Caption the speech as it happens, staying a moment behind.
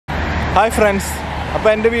Hi friends, അപ്പോൾ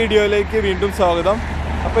എൻ്റെ വീഡിയോയിലേക്ക് വീണ്ടും സ്വാഗതം.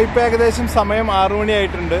 അപ്പോൾ ഇപ്പോൾ ഏകദേശം സമയം 6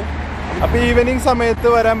 മണിയായിട്ടുണ്ട്. അപ്പോൾ ഈവനിങ് സമയത്ത്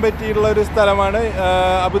വരാൻ പറ്റിയിട്ടുള്ള ഒരു സ്ഥലമാണ്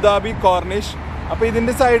അബുദാബി കോർണിഷ്. അപ്പോൾ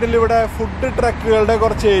ഇതിൻ്റെ സൈഡിൽ ഇവിടെ ഫുഡ് ട്രക്കുകളുടെ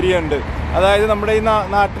കുറച്ച് ഏരിയ ഉണ്ട്. അതായത് നമ്മുടെ ഈ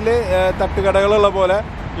നാട്ടിൽ തട്ടുകടകളുള്ള പോലെ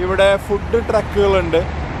ഇവിടെ ഫുഡ് ട്രക്കുകളുണ്ട്.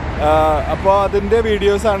 അപ്പോൾ അതിൻ്റെ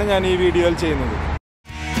വീഡിയോസാണ് ഞാൻ ഈ വീഡിയോയിൽ ചെയ്യുന്നത്.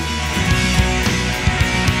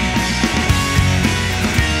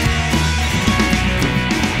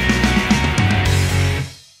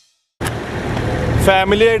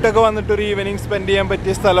 ഫാമിലി ആയിട്ടൊക്കെ വന്നിട്ടൊരു ഈവനിങ് സ്പെൻഡ് ചെയ്യാൻ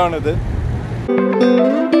പറ്റിയ സ്ഥലമാണിത്.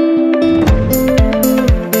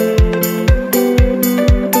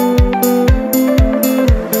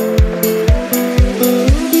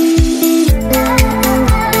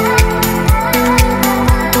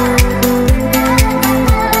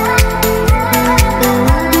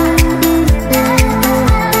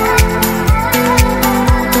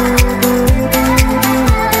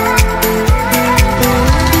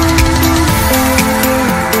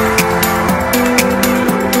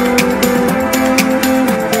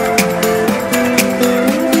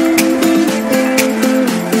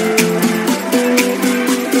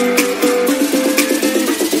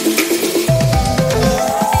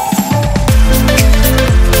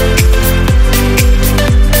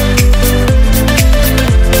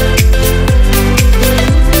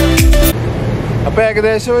 അപ്പോൾ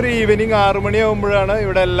ഏകദേശം ഒരു ഈവനിങ് 6 മണിയാകുമ്പോഴാണ്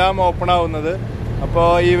ഇവിടെ എല്ലാം ഓപ്പൺ ആവുന്നത്. അപ്പോൾ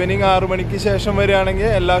ഈവനിങ് 6 മണിക്ക് ശേഷം വരികയാണെങ്കിൽ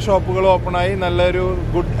എല്ലാ ഷോപ്പുകളും ഓപ്പണായി നല്ലൊരു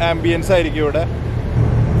ഗുഡ് ആംബിയൻസ് ആയിരിക്കും ഇവിടെ.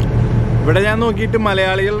 ഇവിടെ ഞാൻ നോക്കിയിട്ട്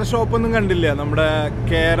മലയാളികളുടെ ഷോപ്പൊന്നും കണ്ടില്ല. നമ്മുടെ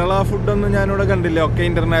കേരള ഫുഡൊന്നും ഞാനിവിടെ കണ്ടില്ല. ഒക്കെ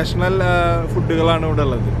ഇൻ്റർനാഷണൽ ഫുഡുകളാണ് ഇവിടെ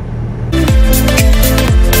ഉള്ളത്.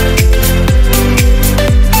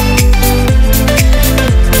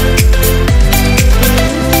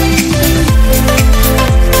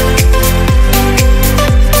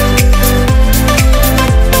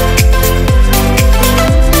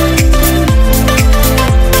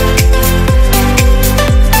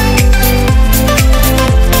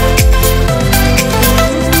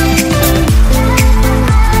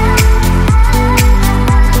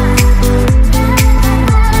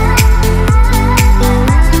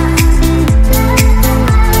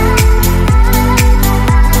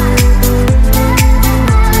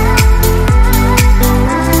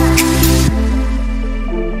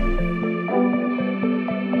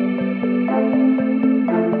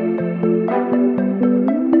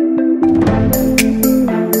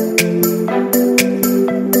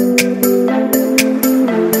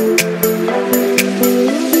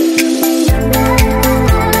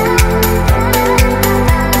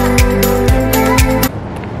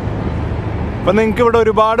 അപ്പം നിങ്ങൾക്ക് ഇവിടെ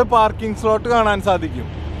ഒരുപാട് പാർക്കിംഗ് സ്ലോട്ട് കാണാൻ സാധിക്കും.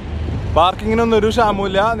 പാർക്കിങ്ങിനൊന്നും ഒരു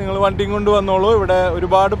ക്ഷാമമില്ല. നിങ്ങൾ വണ്ടിയും കൊണ്ട് വന്നോളൂ. ഇവിടെ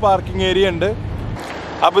ഒരുപാട് പാർക്കിംഗ് ഏരിയ ഉണ്ട്.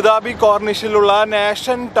 അബുദാബി കോർണിഷിലുള്ള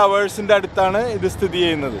നാഷൻ ടവേഴ്സിൻ്റെ അടുത്താണ് ഇത് സ്ഥിതി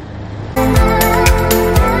ചെയ്യുന്നത്.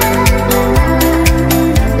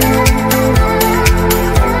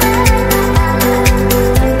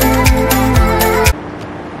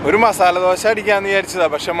 ഒരു മസാല ദോശ അടിക്കാമെന്ന്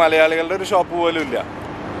വിചാരിച്ചതാണ്. പക്ഷെ മലയാളികളുടെ ഒരു ഷോപ്പ് പോലും ഇല്ല.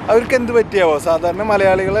 അവർക്ക് എന്ത് പറ്റിയാവോ? സാധാരണ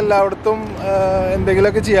മലയാളികൾ എല്ലായിടത്തും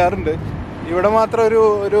എന്തെങ്കിലുമൊക്കെ ചെയ്യാറുണ്ട്. ഇവിടെ മാത്രം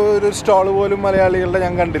ഒരു സ്റ്റോൾ പോലും മലയാളികളുടെ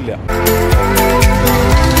ഞാൻ കണ്ടില്ല.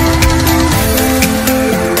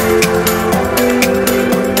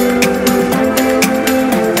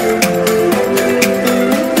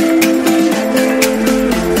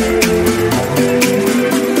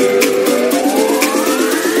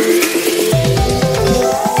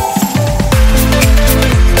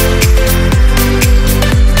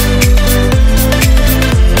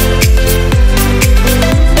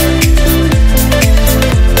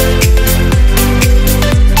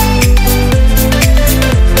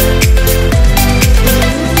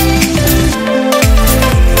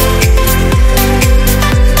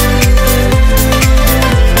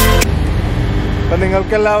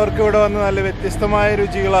 നിങ്ങൾക്ക് എല്ലാവർക്കും ഇവിടെ വന്ന് നല്ല വ്യത്യസ്തമായ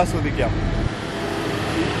രുചികൾ ആസ്വദിക്കാം.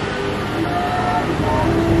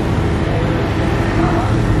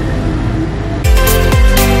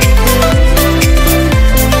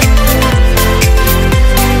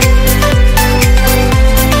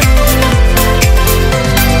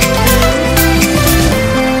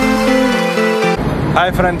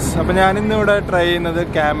 ഹായ് ഫ്രണ്ട്സ്, അപ്പോൾ ഞാനിന്നിവിടെ ട്രൈ ചെയ്യുന്നത്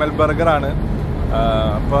ക്യാമൽ ബർഗറാണ്.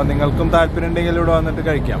 അപ്പോൾ നിങ്ങൾക്കും താല്പര്യം ഉണ്ടെങ്കിൽ ഇവിടെ വന്നിട്ട്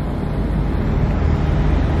കഴിക്കാം.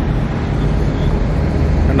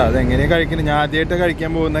 അതെങ്ങനെയാണ് കഴിക്കുന്നത്? ഞാൻ ആദ്യമായിട്ട്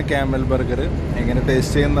കഴിക്കാൻ പോകുന്ന ക്യാമൽ ബർഗർ. എങ്ങനെ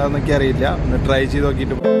ടേസ്റ്റ് ചെയ്യുന്നതെന്നൊക്കെ അറിയില്ല. ഒന്ന് ട്രൈ ചെയ്ത്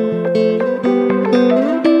നോക്കിയിട്ട്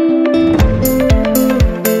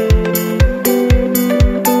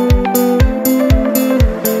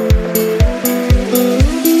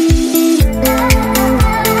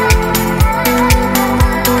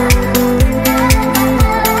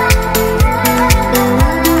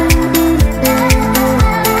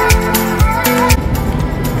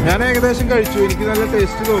കഴിച്ചു, എനിക്ക് നല്ല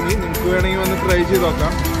ടേസ്റ്റ് തോന്നി. നിങ്ങൾക്ക് വേണമെങ്കിൽ വന്ന് ട്രൈ ചെയ്ത്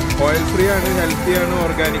നോക്കാം. ഓയിൽ ഫ്രീ ആണ്, ഹെൽത്തി ആണ്,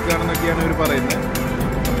 ഓർഗാനിക് ആണെന്നൊക്കെയാണ് ഇവർ പറയുന്നത്.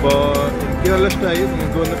 അപ്പോൾ എനിക്ക് നല്ല ഇഷ്ടമായി,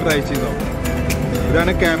 നിങ്ങൾക്ക് വന്ന് ട്രൈ ചെയ്ത് നോക്കാം.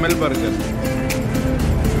 ഇതാണ് ക്യാമൽ ബർഗർ.